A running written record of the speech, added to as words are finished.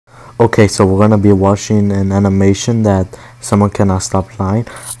Okay, so we're gonna be watching an animation that someone cannot stop lying.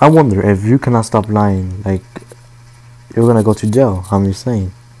 I wonder if you cannot stop lying, like you're gonna go to jail. I'm just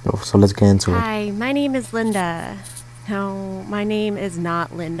saying. So let's get into it. Hi, my name is Linda. No, my name is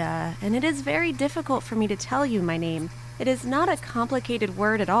not Linda, and it is very difficult for me to tell you my name. It is not a complicated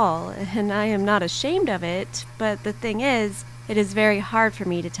word at all, and I am not ashamed of it, but the thing is, it is very hard for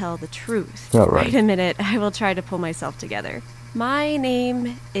me to tell the truth. All right. Wait a minute, I will try to pull myself together. My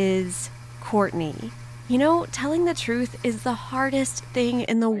name is Courtney. You know, telling the truth is the hardest thing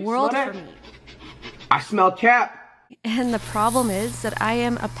in the world for me. I smell cap. And the problem is that I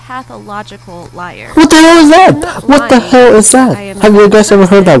am a pathological liar. What the hell is that? What the hell is that? Have you guys ever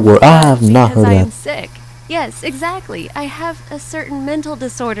heard that word? I have not heard I am that. sick. Yes, exactly. I have a certain mental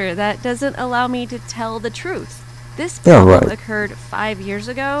disorder that doesn't allow me to tell the truth. This problem occurred 5 years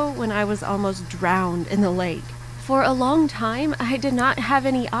ago when I was almost drowned in the lake. For a long time, I did not have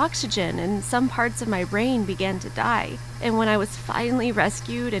any oxygen and some parts of my brain began to die. And when I was finally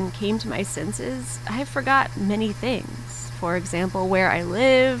rescued and came to my senses, I forgot many things. For example, where I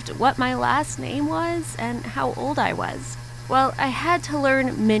lived, what my last name was, and how old I was. Well, I had to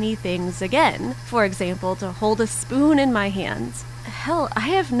learn many things again. For example, to hold a spoon in my hands. Hell, I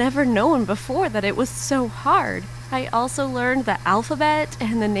have never known before that it was so hard. I also learned the alphabet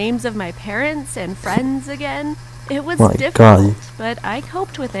and the names of my parents and friends again. It was difficult, but I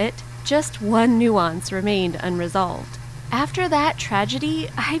coped with it. Just one nuance remained unresolved. After that tragedy,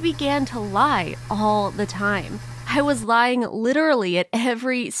 I began to lie all the time. I was lying literally at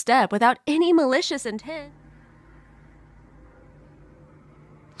every step without any malicious intent.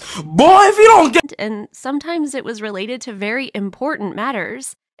 Boy, if you don't get... And sometimes it was related to very important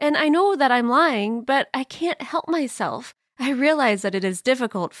matters. And I know that I'm lying, but I can't help myself. I realize that it is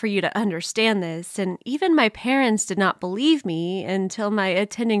difficult for you to understand this, and even my parents did not believe me until my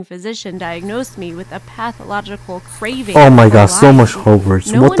attending physician diagnosed me with a pathological craving. Oh my god, so much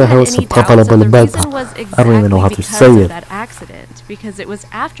Hogwarts. What the hell is a papalabelabelpa? I don't even know how to say it. That accident, because it was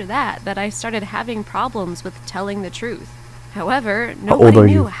after that I started having problems with telling the truth. However, nobody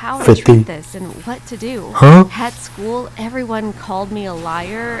knew how to treat this and what to do. At school, everyone called me a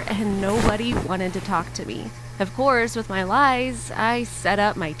liar, and nobody wanted to talk to me. Of course, with my lies, I set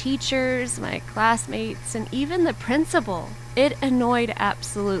up my teachers, my classmates, and even the principal. It annoyed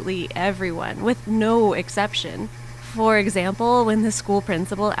absolutely everyone, with no exception. For example, when the school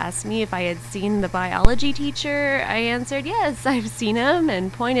principal asked me if I had seen the biology teacher, I answered yes, I've seen him,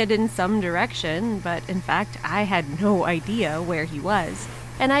 and pointed in some direction, but in fact, I had no idea where he was.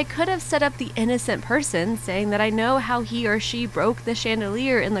 And I could have set up the innocent person, saying that I know how he or she broke the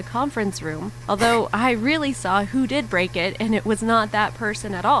chandelier in the conference room, although I really saw who did break it, and it was not that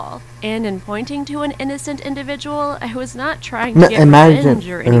person at all. And in pointing to an innocent individual, I was not trying to get revenge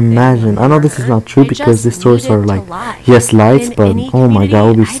or anything. Imagine, I know this is not true because these stories are like, yes, lights, but oh my god, it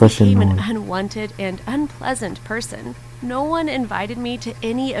would be such an unwanted and unpleasant person. No one invited me to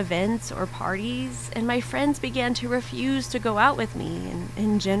any events or parties, and my friends began to refuse to go out with me, and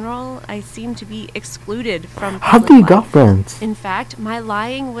in general, I seemed to be excluded from public life. How do you got friends? In fact, my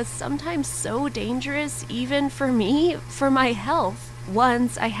lying was sometimes so dangerous, even for me, for my health.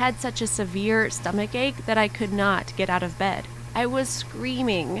 Once, I had such a severe stomachache that I could not get out of bed. I was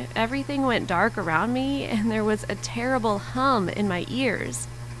screaming, everything went dark around me, and there was a terrible hum in my ears.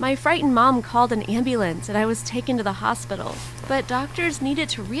 My frightened mom called an ambulance and I was taken to the hospital, but doctors needed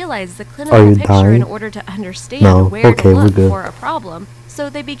to realize the clinical picture in order to understand where to look for a problem, so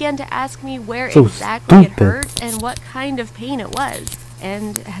they began to ask me where exactly it hurt and what kind of pain it was.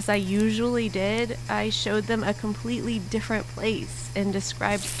 And as I usually did, I showed them a completely different place and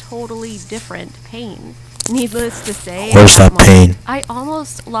described totally different pain. Needless to say, where's that pain? I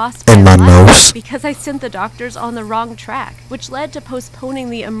almost lost my life because I sent the doctors on the wrong track, which led to postponing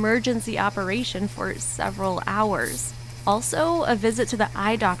the emergency operation for several hours. Also, a visit to the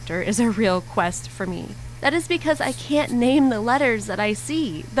eye doctor is a real quest for me. That is because I can't name the letters that I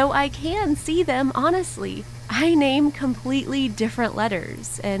see, though I can see them honestly. I name completely different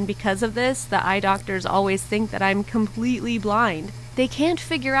letters, and because of this, the eye doctors always think that I'm completely blind. They can't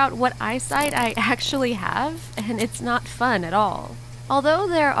figure out what eyesight I actually have, and it's not fun at all. Although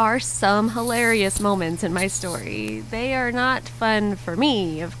there are some hilarious moments in my story, they are not fun for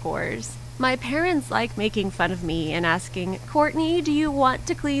me, of course. My parents like making fun of me and asking, "Courtney, do you want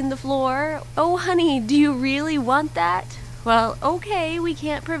to clean the floor? Oh honey, do you really want that? Well, okay, we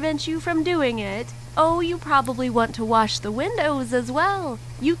can't prevent you from doing it. Oh, you probably want to wash the windows as well.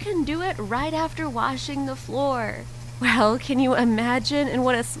 You can do it right after washing the floor." Well, can you imagine in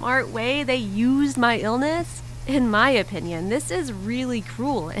what a smart way they used my illness? In my opinion, this is really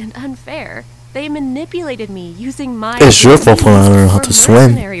cruel and unfair. They manipulated me using my It's your fault for not learning how to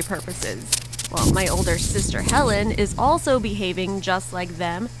swim. mercenary purposes. While my older sister Helen is also behaving just like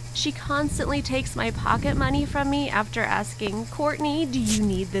them. She constantly takes my pocket money from me after asking, "Courtney, do you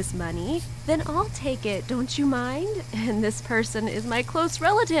need this money?" "Then I'll take it, don't you mind?" And this person is my close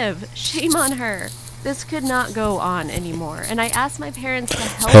relative. Shame on her. This could not go on anymore, and I asked my parents to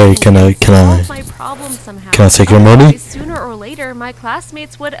help me solve my problem somehow. Can I take your money? Sooner or later, my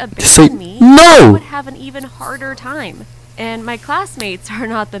classmates would abandon Say me. no! And I would have an even harder time. And my classmates are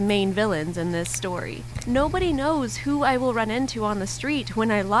not the main villains in this story. Nobody knows who I will run into on the street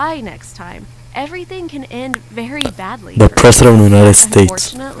when I lie next time. Everything can end very badly. The President of the United States.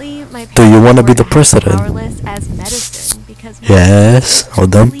 Unfortunately, my Do you want to be the parents were President? powerless as medicine because Yes,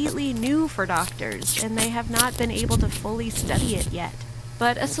 hold medicine on. is completely new for doctors, and they have not been able to fully study it yet.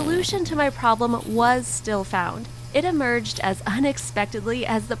 But a solution to my problem was still found. It emerged as unexpectedly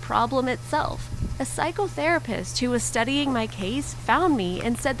as the problem itself. A psychotherapist who was studying my case found me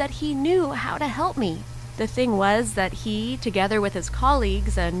and said that he knew how to help me. The thing was that he, together with his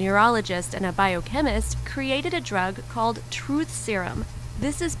colleagues, a neurologist and a biochemist, created a drug called Truth Serum.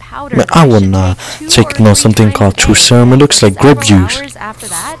 This is powder. Man, I would not take something called Truth Serum. It looks like grape juice. Hours after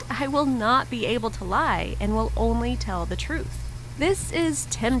that, I will not be able to lie and will only tell the truth. This is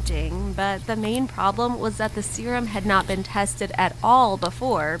tempting, but the main problem was that the serum had not been tested at all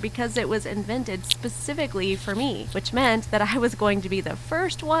before because it was invented specifically for me, which meant that I was going to be the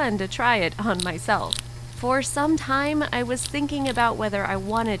first one to try it on myself. For some time, I was thinking about whether I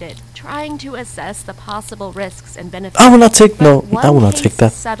wanted it, trying to assess the possible risks and benefits. I will not take But I will not one take case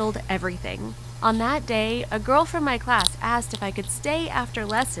that. settled everything. On that day, a girl from my class asked if I could stay after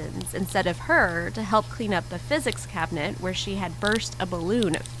lessons instead of her to help clean up the physics cabinet where she had burst a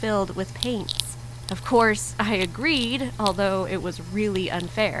balloon filled with paints. Of course, I agreed, although it was really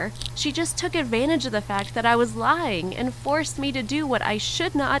unfair. She just took advantage of the fact that I was lying and forced me to do what I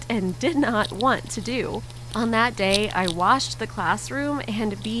should not and did not want to do. On that day, I washed the classroom,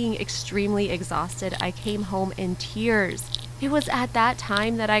 and being extremely exhausted, I came home in tears. It was at that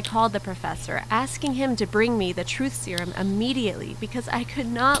time that I called the professor, asking him to bring me the truth serum immediately because I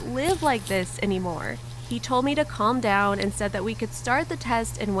could not live like this anymore. He told me to calm down and said that we could start the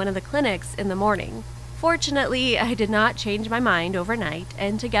test in one of the clinics in the morning. Fortunately, I did not change my mind overnight,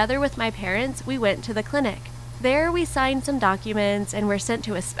 and together with my parents, we went to the clinic. There we signed some documents and were sent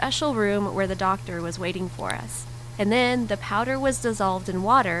to a special room where the doctor was waiting for us. And then the powder was dissolved in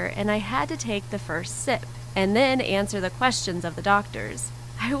water, and I had to take the first sip and then answer the questions of the doctors.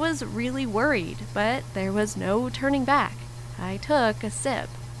 I was really worried, but there was no turning back. I took a sip.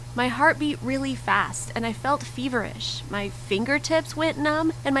 My heart beat really fast, and I felt feverish. My fingertips went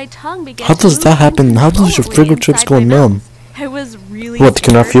numb, and my tongue began to How does that happen? How does your fingertips go numb? I was really What,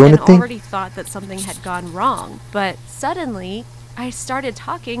 can I feel scared and anything? already thought that something had gone wrong, but suddenly I started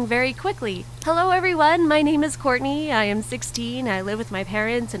talking very quickly. "Hello everyone, my name is Courtney. I am 16. I live with my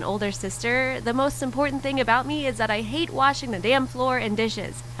parents and older sister. The most important thing about me is that I hate washing the damn floor and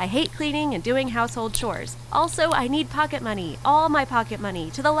dishes. I hate cleaning and doing household chores. Also, I need pocket money, all my pocket money,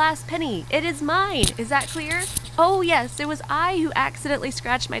 to the last penny. It is mine. Is that clear? Oh yes, it was I who accidentally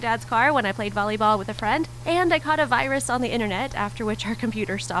scratched my dad's car when I played volleyball with a friend, and I caught a virus on the internet, after which our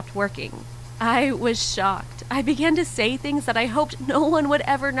computer stopped working." I was shocked. I began to say things that I hoped no one would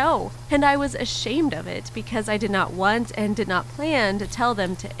ever know, and I was ashamed of it because I did not want and did not plan to tell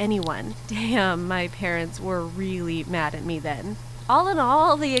them to anyone. Damn, my parents were really mad at me then. All in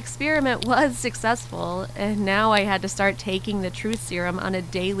all, the experiment was successful, and now I had to start taking the truth serum on a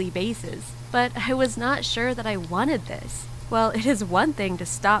daily basis. But I was not sure that I wanted this. Well, it is one thing to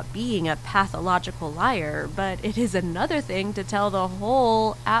stop being a pathological liar, but it is another thing to tell the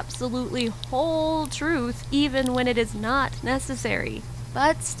whole, absolutely whole truth, even when it is not necessary.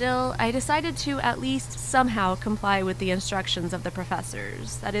 But still, I decided to at least somehow comply with the instructions of the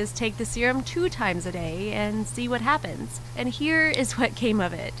professors. That is, take the serum 2 times a day and see what happens. And here is what came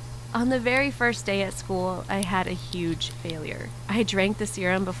of it. On the very first day at school, I had a huge failure. I drank the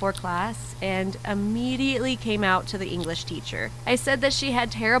serum before class and immediately came out to the English teacher. I said that she had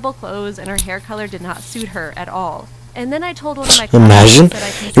terrible clothes and her hair color did not suit her at all. And then I told one of my Imagine? classmates that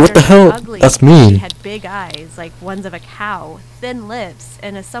I considered What the her hell? ugly. That's mean. She had big eyes, like ones of a cow, thin lips,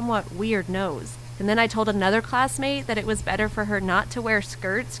 and a somewhat weird nose. And then I told another classmate that it was better for her not to wear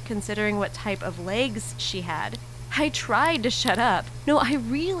skirts considering what type of legs she had. I tried to shut up. No, I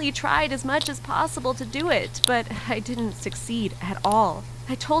really tried as much as possible to do it, but I didn't succeed at all.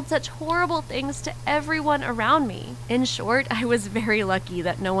 I told such horrible things to everyone around me. In short, I was very lucky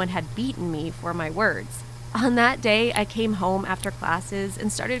that no one had beaten me for my words. On that day, I came home after classes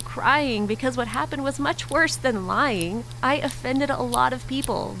and started crying because what happened was much worse than lying. I offended a lot of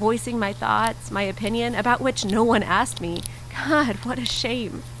people, voicing my thoughts, my opinion, about which no one asked me. God, what a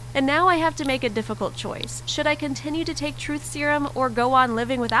shame. And now I have to make a difficult choice. Should I continue to take truth serum or go on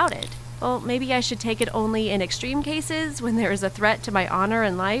living without it? Well, maybe I should take it only in extreme cases, when there is a threat to my honor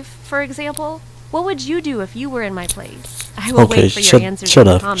and life, for example. What would you do if you were in my place? I will wait for your answers in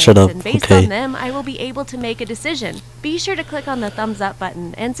the comments, and based on them, I will be able to make a decision. Be sure to click on the thumbs up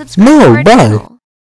button and subscribe to our channel.